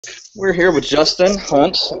We're here with Justin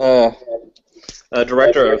Hunt,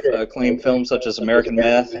 director of acclaimed films such as American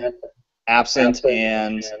Meth, Absent,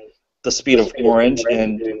 and The Speed of Orange.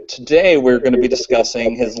 And today we're going to be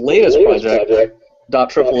discussing his latest project,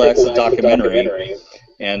 .XXX, a documentary.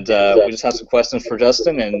 And we just have some questions for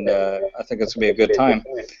Justin, and I think it's going to be a good time.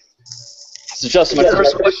 So Justin, my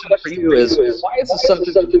first question for you is, why is the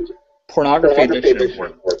subject of pornography addiction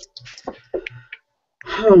important?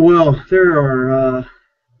 Oh, well,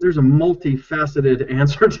 there's a multifaceted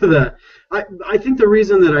answer to that. I think the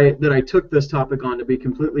reason that I took this topic on, to be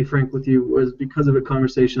completely frank with you, was because of a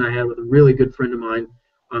conversation I had with a really good friend of mine,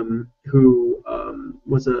 who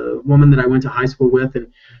was a woman that I went to high school with,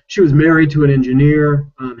 and she was married to an engineer,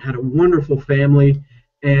 had a wonderful family,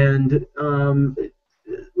 and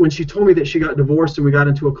when she told me that she got divorced and we got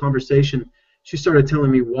into a conversation, she started telling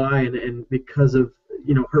me why, and because of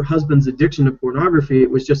her husband's addiction to pornography, it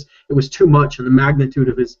was too much, and the magnitude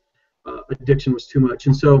of his addiction was too much.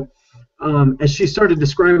 And so as she started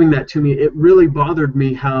describing that to me, it really bothered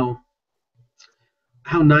me how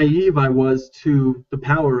naive I was to the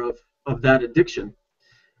power of that addiction.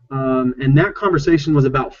 And that conversation was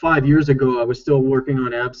about 5 years ago. I was still working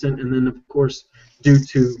on Absent, and then of course, due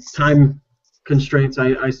to time constraints,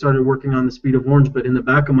 I started working on The Speed of Orange, but in the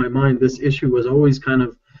back of my mind, this issue was always kind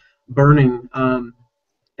of burning.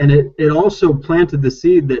 And it also planted the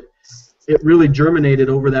seed that it really germinated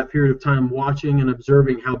over that period of time, watching and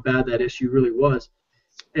observing how bad that issue really was.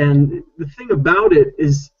 And the thing about it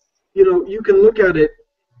is, you can look at it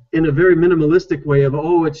in a very minimalistic way of,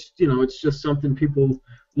 it's just something people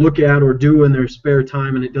look at or do in their spare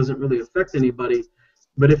time, and it doesn't really affect anybody.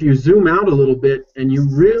 But if you zoom out a little bit and you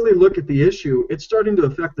really look at the issue, it's starting to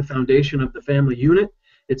affect the foundation of the family unit.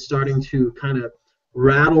 It's starting to kind of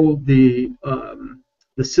rattle the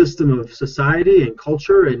system of society and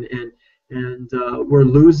culture, and we're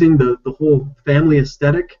losing the whole family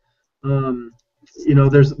aesthetic.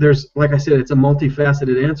 There's like I said, it's a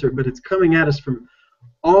multifaceted answer, but it's coming at us from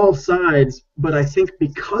all sides. But I think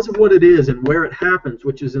because of what it is and where it happens,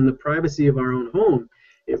 which is in the privacy of our own home,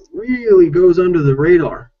 it really goes under the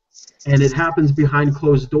radar, and it happens behind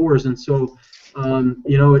closed doors. And so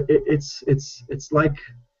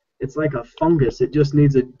it's like a fungus. It just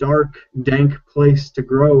needs a dark, dank place to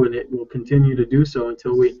grow, and it will continue to do so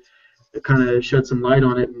until we kind of shed some light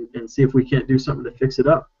on it and see if we can't do something to fix it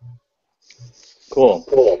up. Cool.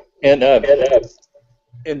 And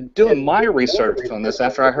in doing my research on this,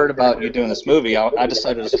 after I heard about you doing this movie, I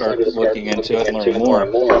decided to start looking into it and learning more.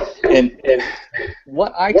 And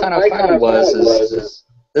what I kind of found was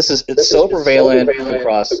it's so prevalent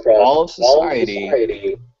across all of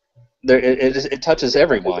society. It touches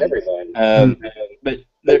everyone, but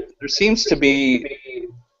there seems to be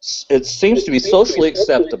socially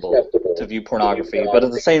acceptable to view pornography, but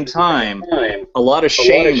at the same time, a lot of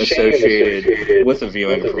shame associated with the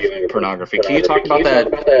viewing of pornography. Can you talk about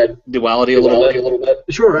that duality a little bit?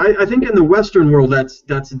 Sure. I think in the Western world, that's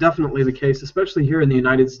definitely the case, especially here in the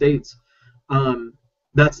United States.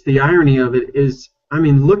 That's the irony of it. Is,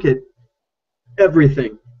 look at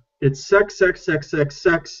everything. It's sex, sex, sex, sex,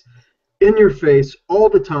 sex. In your face all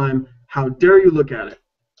the time. How dare you look at it?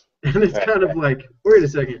 And it's kind of like, wait a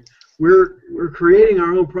second, we're creating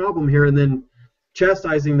our own problem here, and then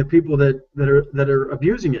chastising the people that are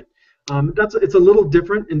abusing it. It's a little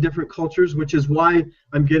different in different cultures, which is why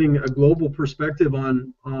I'm getting a global perspective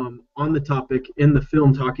on the topic in the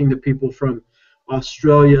film, talking to people from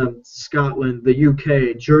Australia, Scotland, the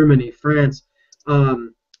UK, Germany, France,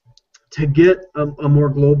 to get a more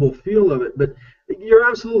global feel of it. But you're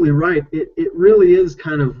absolutely right. It really is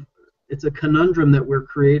it's a conundrum that we're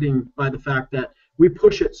creating by the fact that we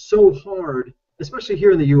push it so hard, especially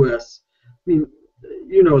here in the U.S.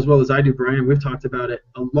 As well as I do, Brian, we've talked about it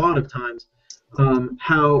a lot of times,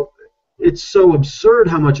 how it's so absurd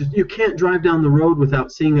how much you can't drive down the road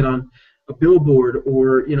without seeing it on a billboard,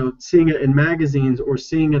 or seeing it in magazines, or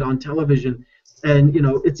seeing it on television. And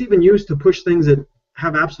it's even used to push things that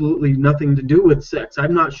have absolutely nothing to do with sex.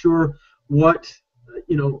 I'm not sure what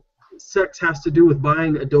sex has to do with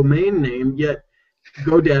buying a domain name, yet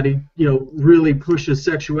GoDaddy really pushes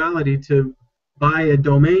sexuality to buy a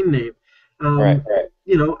domain name. Right.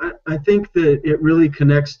 I think that it really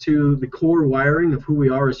connects to the core wiring of who we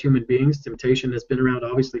are as human beings. Temptation has been around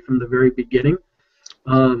obviously from the very beginning,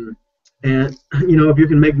 and if you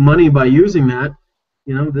can make money by using that,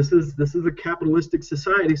 this is a capitalistic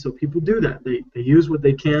society, so people do that. They use what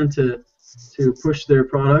they can to push their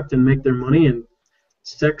product and make their money, and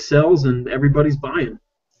sex sells, and everybody's buying.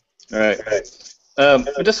 Right.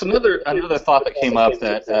 Just another thought that came up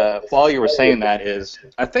that while you were saying that is,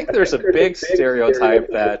 I think there's a big stereotype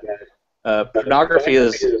that pornography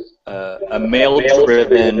is a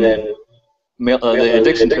male-driven, the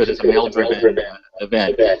addiction to it is a male-driven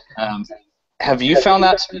event. Have you found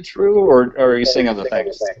that to be true, or are you seeing other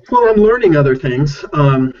things? Well, I'm learning other things.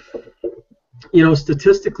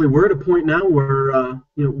 Statistically, we're at a point now where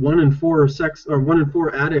 1 in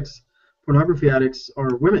 4 addicts, pornography addicts,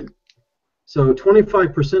 are women. So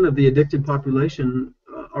 25% of the addicted population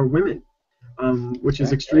are women, which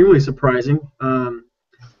is extremely surprising. And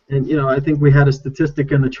I think we had a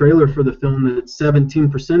statistic in the trailer for the film that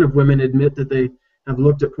 17% of women admit that they have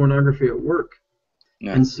looked at pornography at work.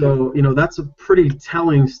 Yeah. And so, that's a pretty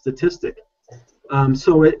telling statistic.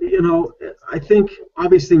 I think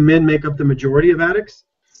obviously men make up the majority of addicts.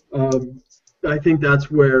 I think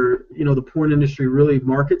that's where the porn industry really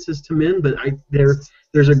markets is to men, but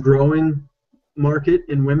there's a growing market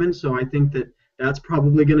in women, so I think that's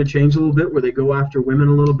probably going to change a little bit, where they go after women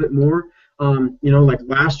a little bit more. Like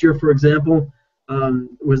last year, for example,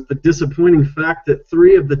 was the disappointing fact that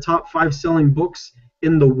 3 of the top 5 selling books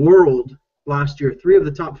in the world last year, 3 of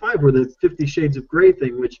the top 5 were the 50 Shades of Grey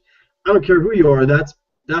thing, which I don't care who you are, that's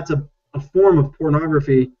a form of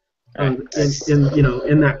pornography in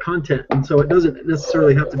that content. And so it doesn't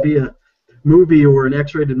necessarily have to be a movie or an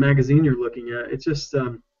X-rated magazine you're looking at. It's just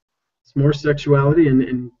it's more sexuality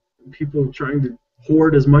and people trying to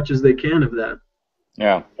hoard as much as they can of that.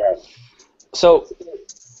 Yeah. So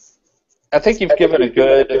I think you've given a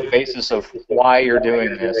good basis of why you're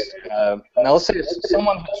doing this. Now let's say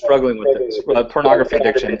someone who's struggling with this, pornography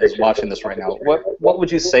addiction, is watching this right now. What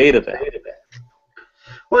would you say to them?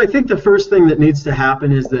 Well, I think the first thing that needs to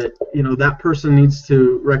happen is that that person needs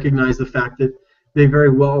to recognize the fact that they very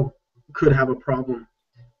well could have a problem,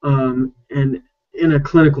 and in a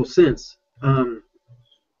clinical sense.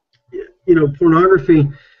 Pornography,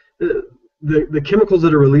 the chemicals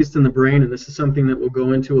that are released in the brain, and this is something that we'll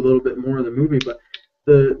go into a little bit more in the movie, but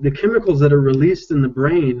the chemicals that are released in the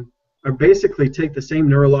brain are basically take the same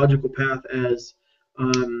neurological path as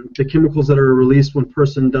the chemicals that are released when a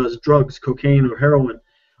person does drugs, cocaine or heroin.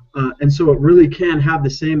 And so it really can have the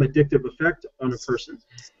same addictive effect on a person.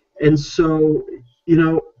 And so,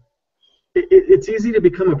 it's easy to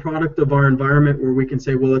become a product of our environment where we can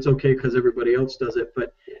say, well, it's okay because everybody else does it.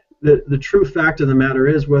 But the true fact of the matter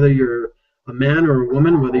is, whether you're a man or a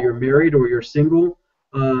woman, whether you're married or you're single,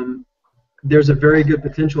 there's a very good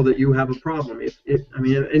potential that you have a problem.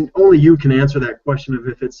 And only you can answer that question of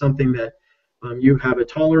if it's something that you have a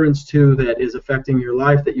tolerance to, that is affecting your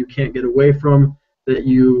life, that you can't get away from, that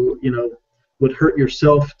you would hurt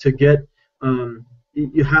yourself to get.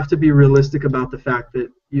 You have to be realistic about the fact that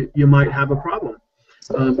you might have a problem.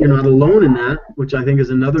 You're not alone in that, which I think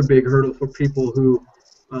is another big hurdle for people who,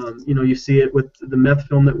 you see it with the meth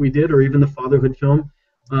film that we did, or even the fatherhood film.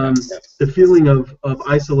 The feeling of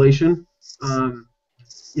isolation,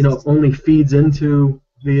 only feeds into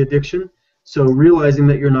the addiction. So realizing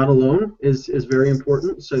that you're not alone is very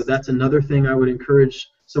important. So that's another thing I would encourage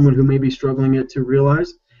someone who may be struggling it to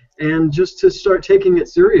realize, and just to start taking it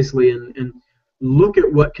seriously and look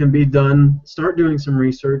at what can be done. Start doing some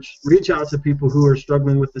research. Reach out to people who are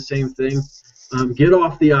struggling with the same thing. Get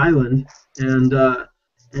off the island and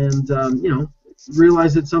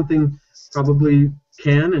realize that something probably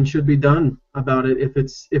can and should be done about it if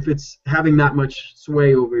it's having that much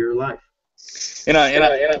sway over your life. And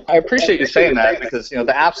I appreciate you saying that, because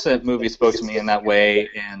the Absent movie spoke to me in that way,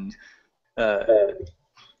 and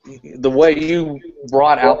the way you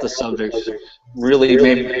brought out the subject really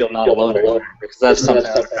made me feel not alone anymore, because that's something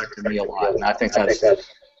that affected me a lot, and I think that's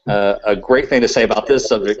a great thing to say about this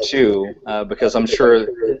subject too, because I'm sure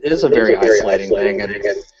it is a very isolating thing, and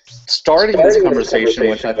starting this conversation,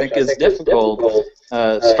 which I think is difficult,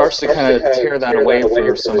 starts to kind of tear that away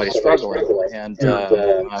for somebody struggling, and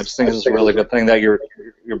I just think this is a really good thing that you're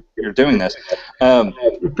doing this.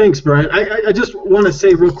 Thanks, Brian. I just want to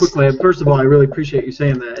say real quickly, first of all, I really appreciate you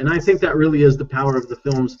saying that, and I think that really is the power of the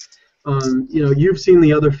films. You've seen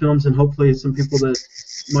the other films, and hopefully some people that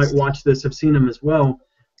might watch this have seen them as well.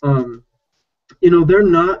 They're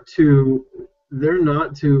not to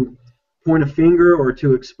point a finger or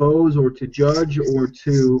to expose or to judge or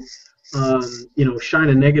to shine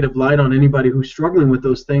a negative light on anybody who's struggling with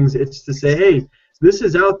those things. It's to say, hey, this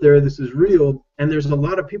is out there, this is real, and there's a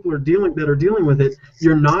lot of people that are dealing with it.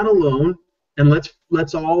 You're not alone, and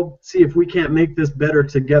let's all see if we can't make this better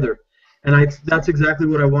together. And that's exactly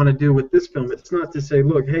what I want to do with this film. It's not to say,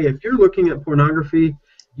 look, hey, if you're looking at pornography,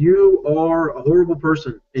 you are a horrible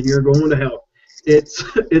person and you're going to hell. It's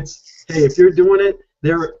hey, if you're doing it,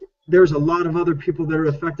 there's a lot of other people that are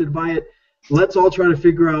affected by it. Let's all try to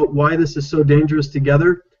figure out why this is so dangerous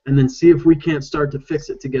together, and then see if we can't start to fix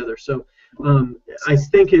it together. So I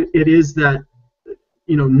think it is that,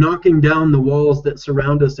 knocking down the walls that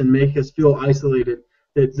surround us and make us feel isolated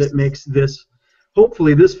that makes this,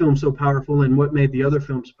 hopefully, this film so powerful, and what made the other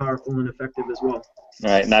films powerful and effective as well.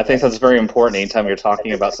 Right, and I think that's very important anytime you're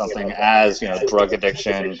talking about something as, drug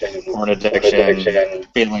addiction, porn addiction,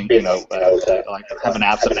 feeling, like have an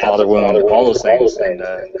absent father wound, all those things. And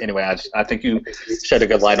anyway, I think you shed a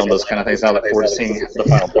good light on those kind of things. I look forward to seeing the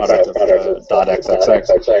final product of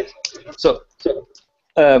 .xxx. So,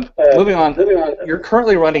 moving on, you're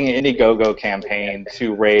currently running an Indiegogo campaign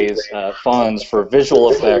to raise funds for visual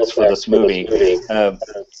effects for this movie.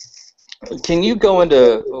 Can you go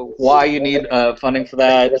into why you need funding for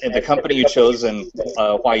that, and the company you chose, and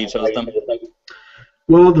why you chose them?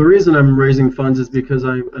 Well, the reason I'm raising funds is because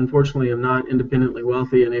I, unfortunately, am not independently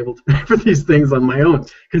wealthy and able to pay for these things on my own,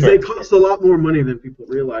 because they cost a lot more money than people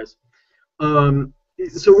realize. So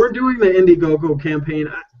we're doing the Indiegogo campaign.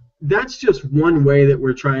 That's just one way that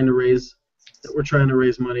we're trying to raise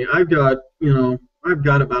money. I've got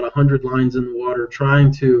about 100 lines in the water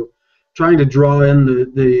trying to draw in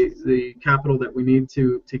the capital that we need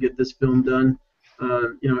to get this film done.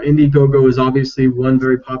 Indiegogo is obviously one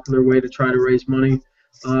very popular way to try to raise money.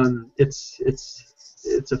 It's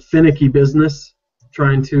a finicky business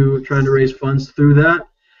trying to raise funds through that.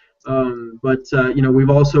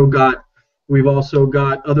 We've also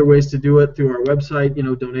got other ways to do it through our website.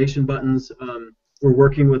 Donation buttons. We're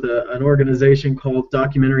working with an organization called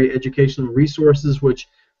Documentary Educational Resources, which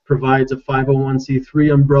provides a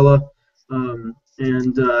 501c3 umbrella.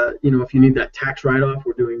 If you need that tax write-off,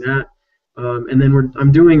 we're doing that. And then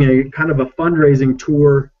I'm doing a kind of a fundraising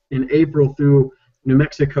tour in April through New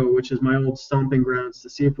Mexico, which is my old stomping grounds, to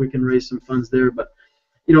see if we can raise some funds there. But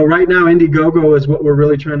right now, Indiegogo is what we're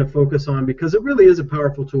really trying to focus on, because it really is a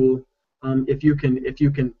powerful tool. If you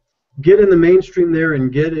can get in the mainstream there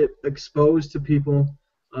and get it exposed to people,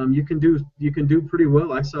 you can do pretty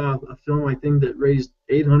well. I saw a film, I think, that raised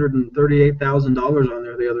 $838,000 on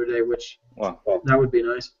there the other day, which that would be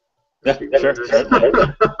nice. Yeah, sure.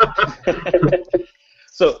 Nice.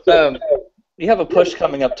 So you have a push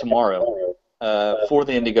coming up tomorrow for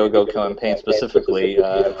the Indiegogo campaign specifically,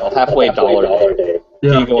 called Halfway Dollar Day.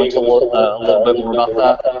 Yeah. Can you go into a little bit more about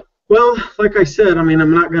that? Well, like I said, I'm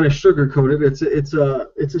not going to sugarcoat it.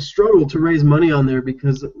 It's a struggle to raise money on there,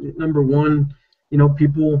 because number one,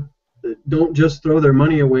 people don't just throw their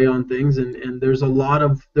money away on things, and there's a lot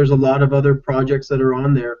of other projects that are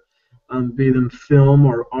on there, be them film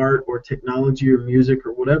or art or technology or music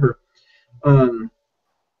or whatever. And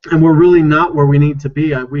we're really not where we need to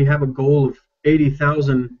be. We have a goal of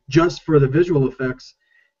 80,000 just for the visual effects,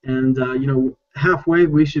 and halfway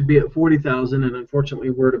we should be at 40,000, and unfortunately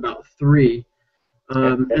we're at about 3.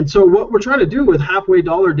 And so what we're trying to do with Halfway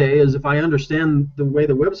Dollar Day is, if I understand the way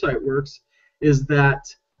the website works, is that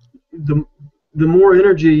the more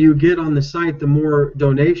energy you get on the site, the more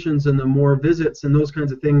donations and the more visits and those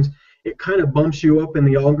kinds of things, it kind of bumps you up in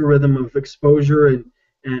the algorithm of exposure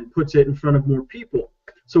and puts it in front of more people.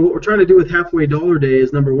 So what we're trying to do with Halfway Dollar Day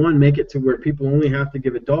is, number one, make it to where people only have to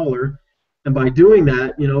give $1, and by doing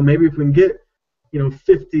that, maybe if we can get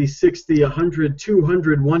 50, 60, 100,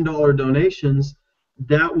 200 $1 donations,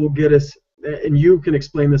 that will get us, and you can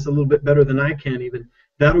explain this a little bit better than I can even,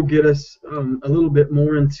 that'll get us a little bit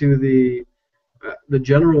more into the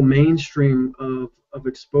general mainstream of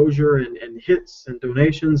exposure and hits and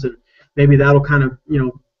donations, and maybe that'll kind of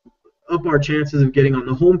up our chances of getting on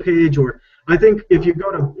the homepage. Or I think if you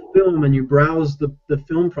go to film and you browse the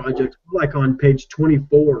film projects, like on page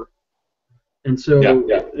 24, and so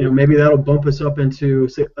maybe that'll bump us up into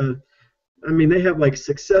they have like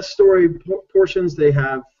success story portions. They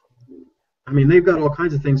have, they've got all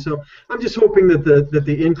kinds of things. So I'm just hoping that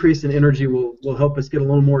the increase in energy will help us get a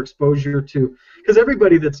little more exposure to, because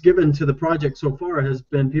everybody that's given to the project so far has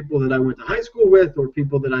been people that I went to high school with, or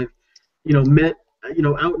people that I've met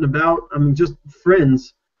out and about. Just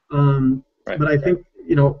friends. Right. But I think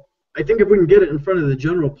if we can get it in front of the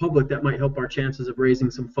general public, that might help our chances of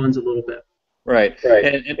raising some funds a little bit. Right.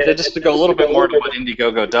 And just to go a little bit more to what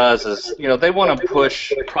Indiegogo does is, they want to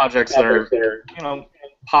push projects that are,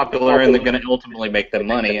 popular and they're going to ultimately make them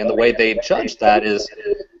money. And the way they judge that is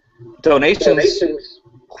donations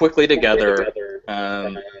quickly together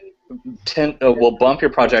will bump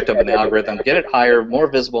your project up in the algorithm, get it higher, more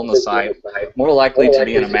visible on the site, more likely to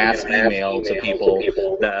be in a mass email to people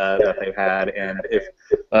that they've had. And if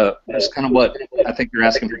that's kind of what I think you're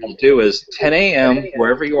asking people to do is 10 a.m.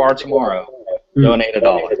 wherever you are tomorrow, donate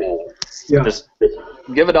 $1. Yeah.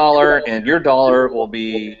 give a dollar, and your dollar will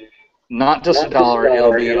be not just a dollar,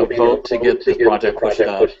 it'll be a vote to get this project pushed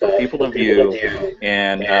up for people to view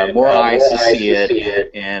and more eyes to see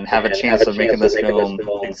it and have a chance of making this film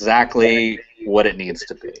exactly what it needs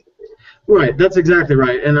to be. Right, that's exactly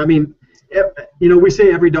right. And I mean, you know, we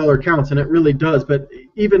say every dollar counts, and it really does, but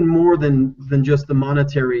even more than just the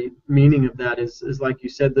monetary meaning of that is like you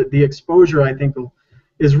said, the exposure, I think,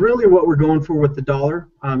 is really what we're going for with the dollar,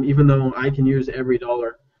 even though I can use every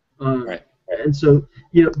dollar. Right. And so,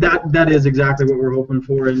 you know, that is exactly what we're hoping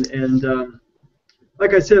for. And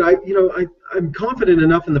like I said, I'm confident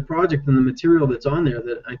enough in the project and the material that's on there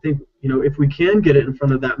that I think, you know, if we can get it in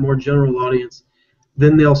front of that more general audience,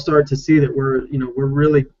 then they'll start to see that we're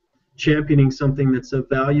really championing something that's of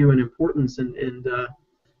value and importance, and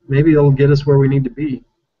maybe it'll get us where we need to be.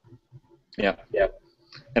 Yeah.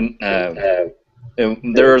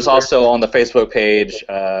 And there's also on the Facebook page,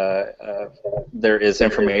 there is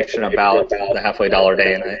information about the Halfway Dollar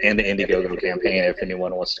Day and the Indiegogo campaign if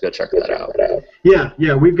anyone wants to go check that out.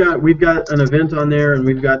 Yeah, we've got an event on there, and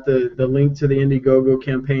we've got the link to the Indiegogo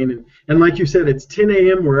campaign, and like you said, it's 10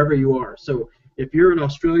 a.m. wherever you are. So if you're in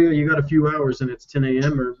Australia, you got a few hours and it's 10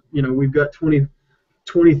 a.m. or, you know, we've got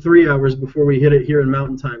 23 hours before we hit it here in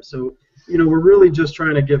Mountain Time. So, you know, we're really just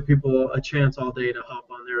trying to give people a chance all day to hop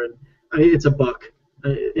on there, and I mean, it's $1.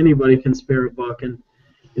 Anybody can spare $1, and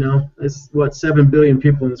you know, it's what, 7 billion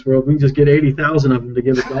people in this world. We can just get 80,000 of them to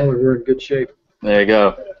give $1. We're in good shape. There you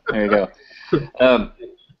go.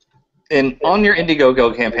 And on your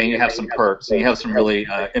Indiegogo campaign, you have some perks, and you have some really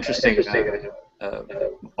interesting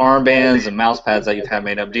armbands and mouse pads that you've had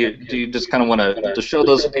made up. Do you just kind of want to show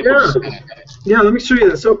those to people? Yeah, let me show you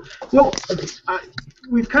that. So, well,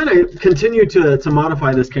 we've kind of continued to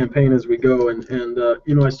modify this campaign as we go, and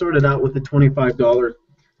you know, I started out with the $25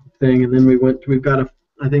 thing, and then we've got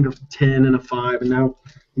I think a 10 and a 5, and now,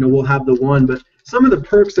 you know, we'll have the 1. But some of the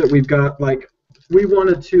perks that we've got, like we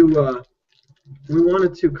wanted to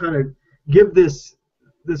kind of give this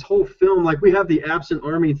whole film, like we have the Absent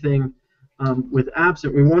Army thing. With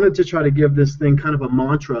Absent, we wanted to try to give this thing kind of a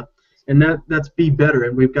mantra, and that's be better,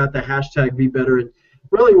 and we've got the hashtag be better, and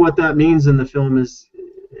really what that means in the film is,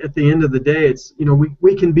 at the end of the day, it's, you know,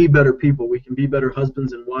 we can be better people, we can be better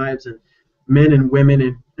husbands and wives and men and women,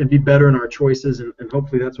 and be better in our choices, and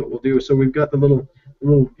hopefully that's what we'll do. So we've got the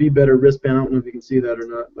little be better wristband. I don't know if you can see that or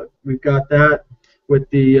not, but we've got that with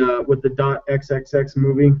the .xxx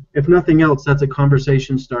movie. If nothing else, that's a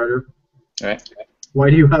conversation starter. All right. Why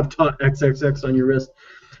do you have .xxx on your wrist?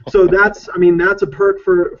 So that's a perk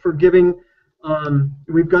for giving.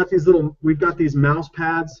 We've got these mouse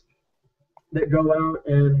pads that go out,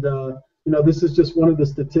 and you know, this is just one of the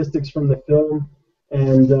statistics from the film,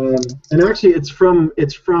 and actually it's from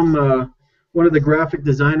one of the graphic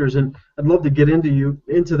designers, and I'd love to get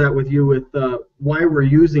into that with you with why we're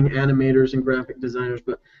using animators and graphic designers.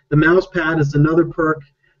 But the mouse pad is another perk,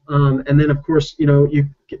 and then of course, you know,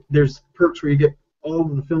 there's perks where you get all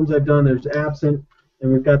of the films I've done. There's Absent,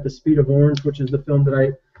 and we've got The Speed of Orange, which is the film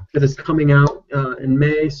that is coming out in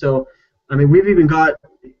May. So, I mean, we've even got,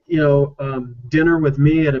 you know, dinner with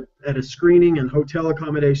me at a screening and hotel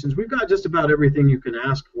accommodations. We've got just about everything you can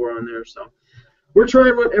ask for on there. So, we're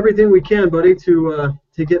trying everything we can, buddy, to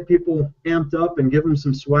get people amped up and give them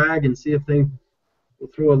some swag and see if they will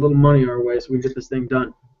throw a little money our way so we can get this thing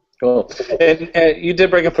done. Cool. And you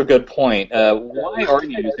did bring up a good point. Why are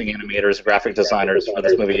you using animators and graphic designers for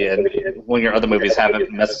this movie, and when your other movies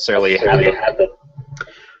haven't necessarily had them?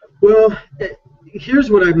 Well,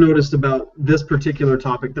 here's what I've noticed about this particular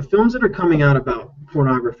topic. The films that are coming out about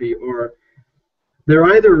pornography,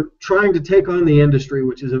 they're either trying to take on the industry,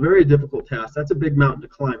 which is a very difficult task. That's a big mountain to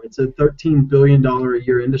climb. It's a $13 billion a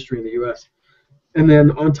year industry in the U.S. And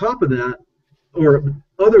then on top of that, or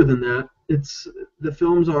other than that, the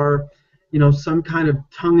films are, you know, some kind of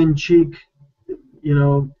tongue-in-cheek, you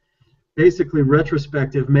know, basically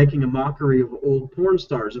retrospective, making a mockery of old porn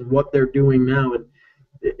stars and what they're doing now. And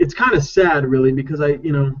it's kind of sad, really, because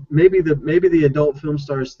maybe the adult film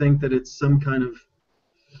stars think that it's some kind of,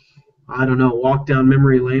 I don't know, walk down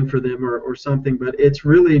memory lane for them or something, but it's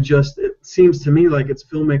really just, it seems to me like it's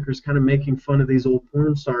filmmakers kind of making fun of these old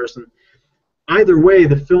porn stars. And either way,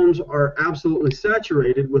 the films are absolutely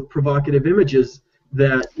saturated with provocative images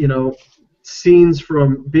that, you know, scenes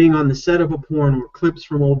from being on the set of a porn or clips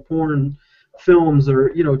from old porn films,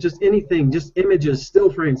 or, you know, just anything, just images,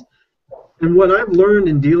 still frames. And what I've learned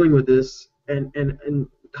in dealing with this and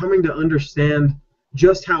coming to understand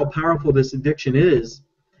just how powerful this addiction is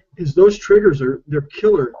those triggers they're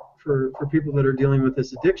killer for people that are dealing with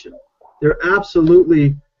this addiction. They're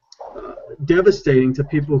absolutely devastating to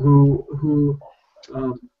people who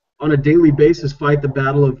on a daily basis fight the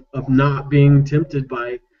battle of not being tempted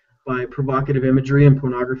by provocative imagery and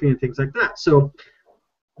pornography and things like that. So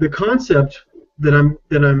the concept that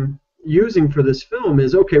I'm using for this film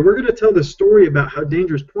is, okay, we're going to tell the story about how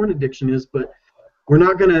dangerous porn addiction is, but we're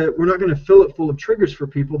not gonna fill it full of triggers for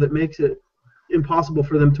people that makes it impossible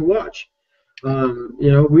for them to watch. You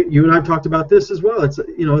know, you and I've talked about this as well. It's,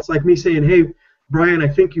 you know, it's like me saying, hey, Brian, I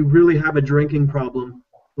think you really have a drinking problem.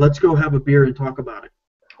 Let's go have a beer and talk about it.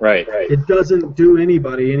 Right. It doesn't do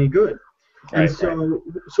anybody any good. And so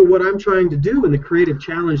what I'm trying to do in the creative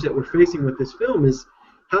challenge that we're facing with this film is,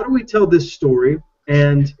 how do we tell this story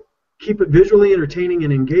and keep it visually entertaining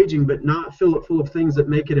and engaging, but not fill it full of things that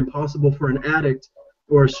make it impossible for an addict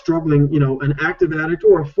or a struggling, you know, an active addict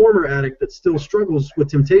or a former addict that still struggles with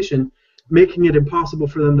temptation, making it impossible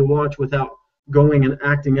for them to watch without going and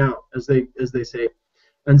acting out, as they say.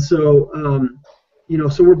 And so, you know,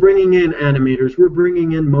 so we're bringing in animators, we're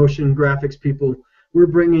bringing in motion graphics people,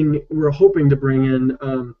 we're hoping to bring in,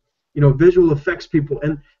 you know, visual effects people,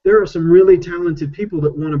 and there are some really talented people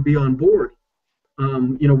that want to be on board.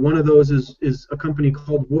 You know, one of those is a company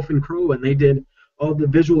called Wolf and Crow, and they did all the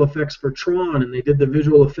visual effects for Tron, and they did the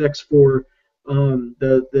visual effects for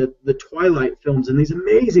the Twilight films, and these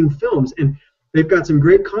amazing films. And they've got some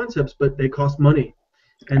great concepts, but they cost money,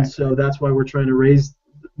 and so that's why we're trying to raise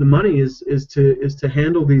the money is to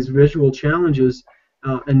handle these visual challenges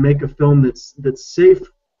and make a film that's safe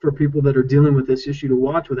for people that are dealing with this issue to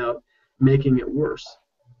watch without making it worse.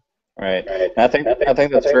 Right. I think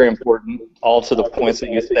that's very important. All to the points that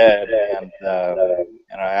you said,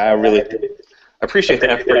 and I really appreciate the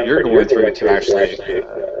effort you're going through to actually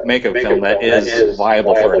make a film that is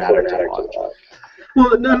viable for an addict to watch.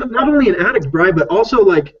 Well, not only an addict, Brian, but also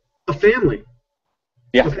like a family.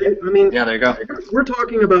 Yeah. Okay? I mean, yeah, there you go. We're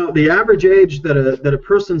talking about the average age that a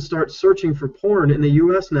person starts searching for porn in the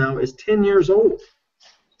U.S. now is 10 years old.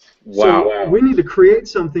 Wow. So we need to create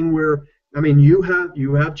something where, I mean, you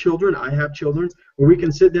have children, I have children, where we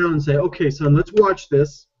can sit down and say, okay, son, let's watch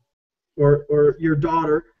this, or your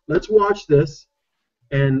daughter, let's watch this,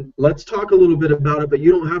 and let's talk a little bit about it, but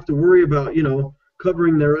you don't have to worry about, you know,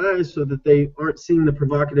 covering their eyes so that they aren't seeing the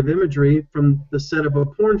provocative imagery from the set of a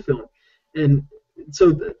porn film. And so,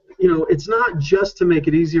 you know, it's not just to make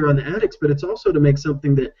it easier on the addicts, but it's also to make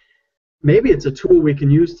something that maybe it's a tool we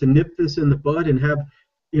can use to nip this in the bud and have,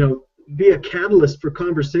 you know, be a catalyst for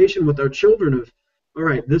conversation with our children of, all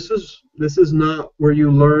right, this is not where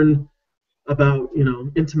you learn about, you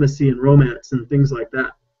know, intimacy and romance and things like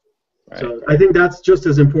that. Right. So I think that's just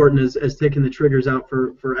as important as taking the triggers out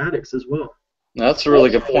for addicts as well. That's a really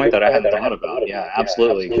good point that I hadn't thought about. Yeah,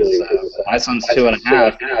 absolutely, because my son's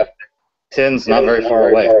 2.5. 10's not very far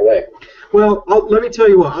away. Well, let me tell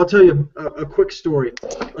you what. I'll tell you a quick story.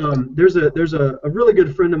 There's a really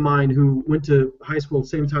good friend of mine who went to high school the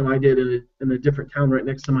same time I did in a different town right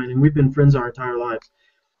next to mine, and we've been friends our entire lives.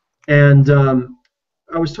 And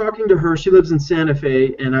I was talking to her. She lives in Santa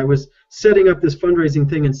Fe, and I was setting up this fundraising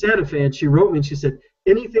thing in Santa Fe, and she wrote me and she said,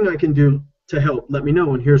 anything I can do to help, let me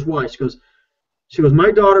know, and here's why. She goes,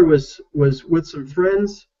 my daughter was with some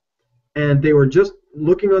friends, and they were just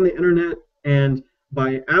looking on the internet, and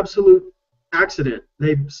by absolute accident,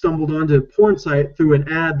 they stumbled onto a porn site through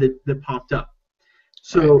an ad that popped up.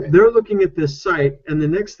 So they're looking at this site, and the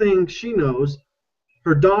next thing she knows,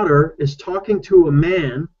 her daughter is talking to a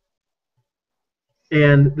man,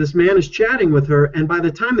 and this man is chatting with her, and by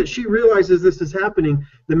the time that she realizes this is happening,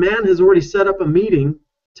 the man has already set up a meeting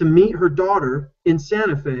to meet her daughter in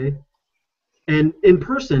Santa Fe, and in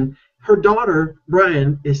person. Her daughter,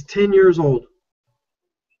 Brian, is 10 years old.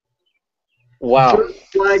 Wow.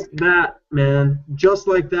 Just like that, man. Just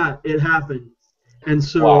like that, it happened. And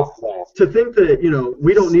so to think that, you know,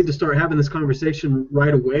 we don't need to start having this conversation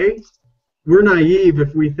right away, we're naive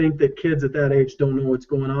if we think that kids at that age don't know what's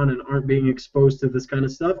going on and aren't being exposed to this kind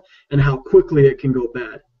of stuff and how quickly it can go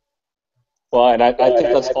bad. Well, and I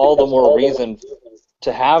think that's all the more reason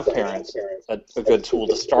to have parents a good tool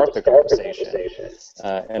to start the conversation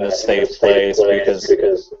in a safe place, because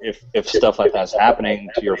if stuff like that's happening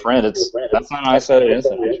to your friend, that's not an isolated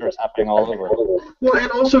incident. I'm sure it's happening all over. Well,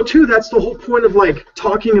 and also too, that's the whole point of like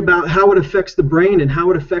talking about how it affects the brain and how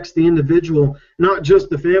it affects the individual, not just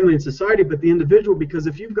the family and society, but the individual. Because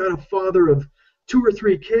if you've got a father of 2 or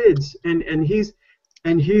 3 kids and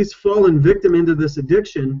he's fallen victim into this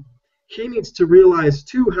addiction, he needs to realize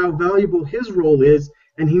too how valuable his role is,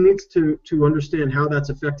 and he needs to understand how that's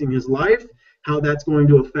affecting his life, how that's going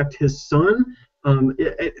to affect his son.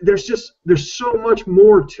 There's so much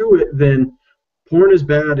more to it than porn is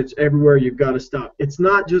bad, it's everywhere, you've got to stop. It's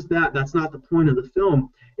not just that. That's not the point of the film.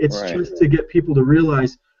 It's Right. just to get people to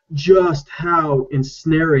realize just how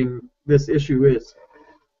ensnaring this issue is.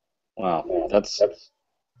 Wow, that's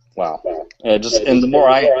wow. Yeah, just and the more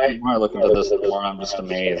I look into this, the more I'm just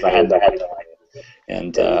amazed. I had no idea.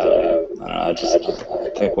 And I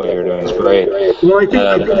think what you're doing is great. Well, I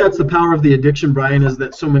think that's the power of the addiction, Brian, is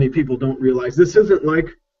that so many people don't realize this isn't like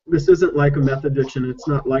a meth addiction. It's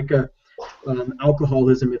not like a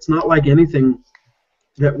alcoholism. It's not like anything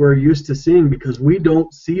that we're used to seeing, because we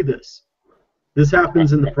don't see this. This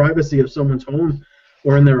happens in the privacy of someone's home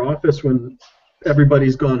or in their office when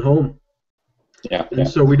everybody's gone home. Yeah. And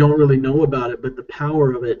so we don't really know about it, but the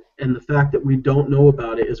power of it and the fact that we don't know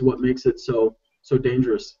about it is what makes it so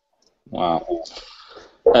dangerous. Wow.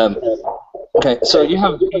 Okay, so you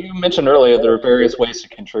mentioned earlier there are various ways to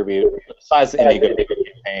contribute besides the Indiegogo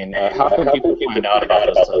campaign. How can people find out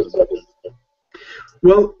about this?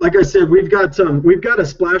 Well, like I said, we've got a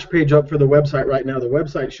splash page up for the website right now. The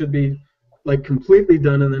website should be like completely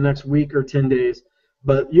done in the next week or 10 days.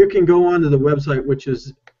 But you can go onto the website, which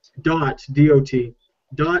is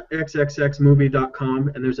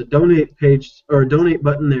 .xxxmovie.com, and there's a donate page or a donate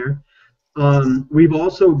button there. We've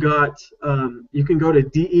also got you can go to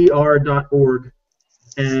der.org,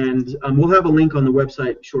 and we'll have a link on the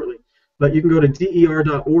website shortly. But you can go to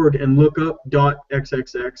der.org and look up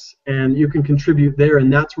 .xxx, and you can contribute there,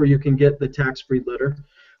 and that's where you can get the tax-free letter.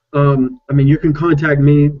 I mean, you can contact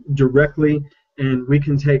me directly, and we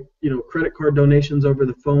can take credit card donations over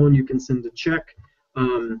the phone. You can send a check.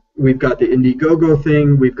 We've got the Indiegogo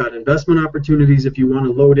thing. We've got investment opportunities if you want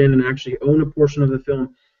to load in and actually own a portion of the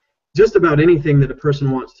film. Just about anything that a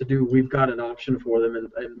person wants to do, we've got an option for them, and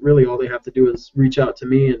really all they have to do is reach out to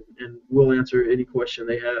me, and we'll answer any question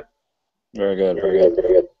they have. Very good, very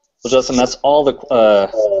good. Well, Justin, that's all the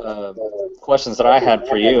questions that I had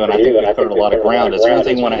for you, and I think we've covered a lot of ground. Is there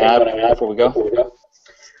anything you want to add before we go?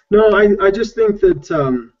 No, I just think that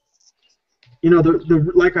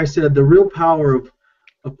like I said, the real power of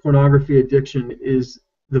pornography addiction is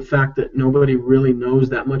the fact that nobody really knows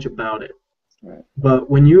that much about it. Right. But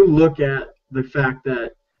when you look at the fact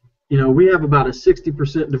that we have about a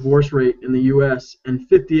 60% divorce rate in the U.S., and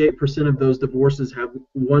 58% of those divorces have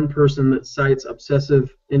one person that cites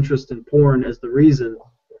obsessive interest in porn as the reason,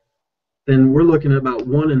 then we're looking at about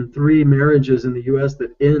 1 in 3 marriages in the U.S.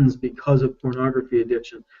 that ends because of pornography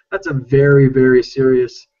addiction. That's a very, very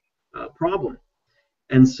serious problem.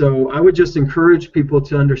 And so I would just encourage people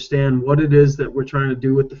to understand what it is that we're trying to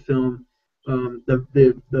do with the film,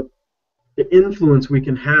 the influence we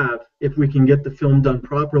can have if we can get the film done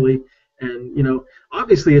properly. And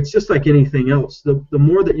obviously it's just like anything else. The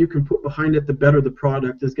more that you can put behind it, the better the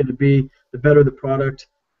product is going to be. The better the product,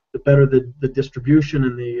 the better the distribution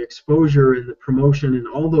and the exposure and the promotion and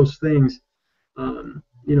all those things.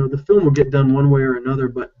 The film will get done one way or another,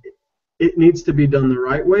 but it needs to be done the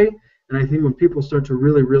right way. And I think when people start to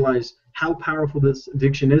really realize how powerful this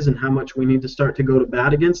addiction is and how much we need to start to go to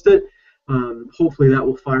bat against it, hopefully that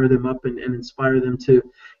will fire them up and inspire them to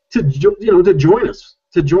join us,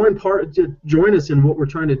 to join us in what we're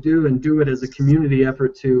trying to do, and do it as a community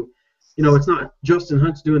effort to, it's not Justin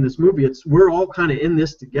Hunt's doing this movie, we're all kind of in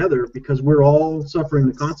this together because we're all suffering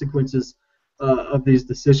the consequences of these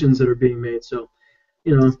decisions that are being made. So,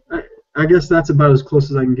 I guess that's about as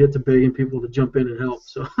close as I can get to begging people to jump in and help.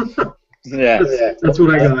 So Yeah. that's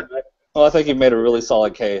what I got. Well, I think you've made a really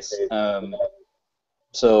solid case.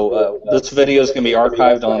 So this video is going to be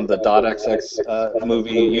archived on the .xx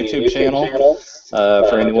movie YouTube channel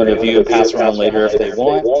for anyone to view and pass around later if they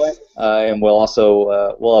want. And we'll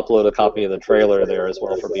also we'll upload a copy of the trailer there as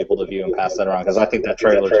well for people to view and pass that around, because I think that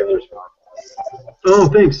trailer is really strong. Oh,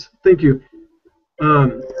 thanks. Thank you.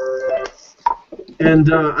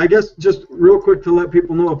 And I guess just real quick to let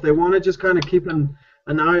people know, if they want to just kind of keep an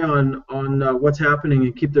eye on what's happening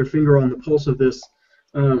and keep their finger on the pulse of this,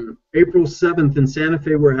 April 7th in Santa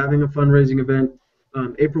Fe we're having a fundraising event.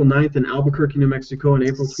 April 9th in Albuquerque, New Mexico, and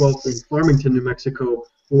April 12th in Farmington, New Mexico,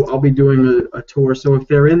 I'll be doing a tour. So if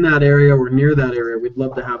they're in that area or near that area, we'd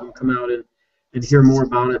love to have them come out and hear more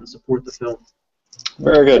about it and support the film.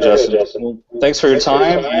 Very good, Justin. Well, thanks for your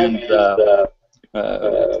time, and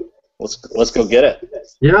let's go get it.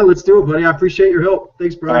 Yeah, let's do it, buddy. I appreciate your help.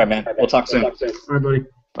 Thanks, Brian. All right, man. We'll talk soon. All right, buddy.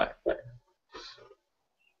 Bye.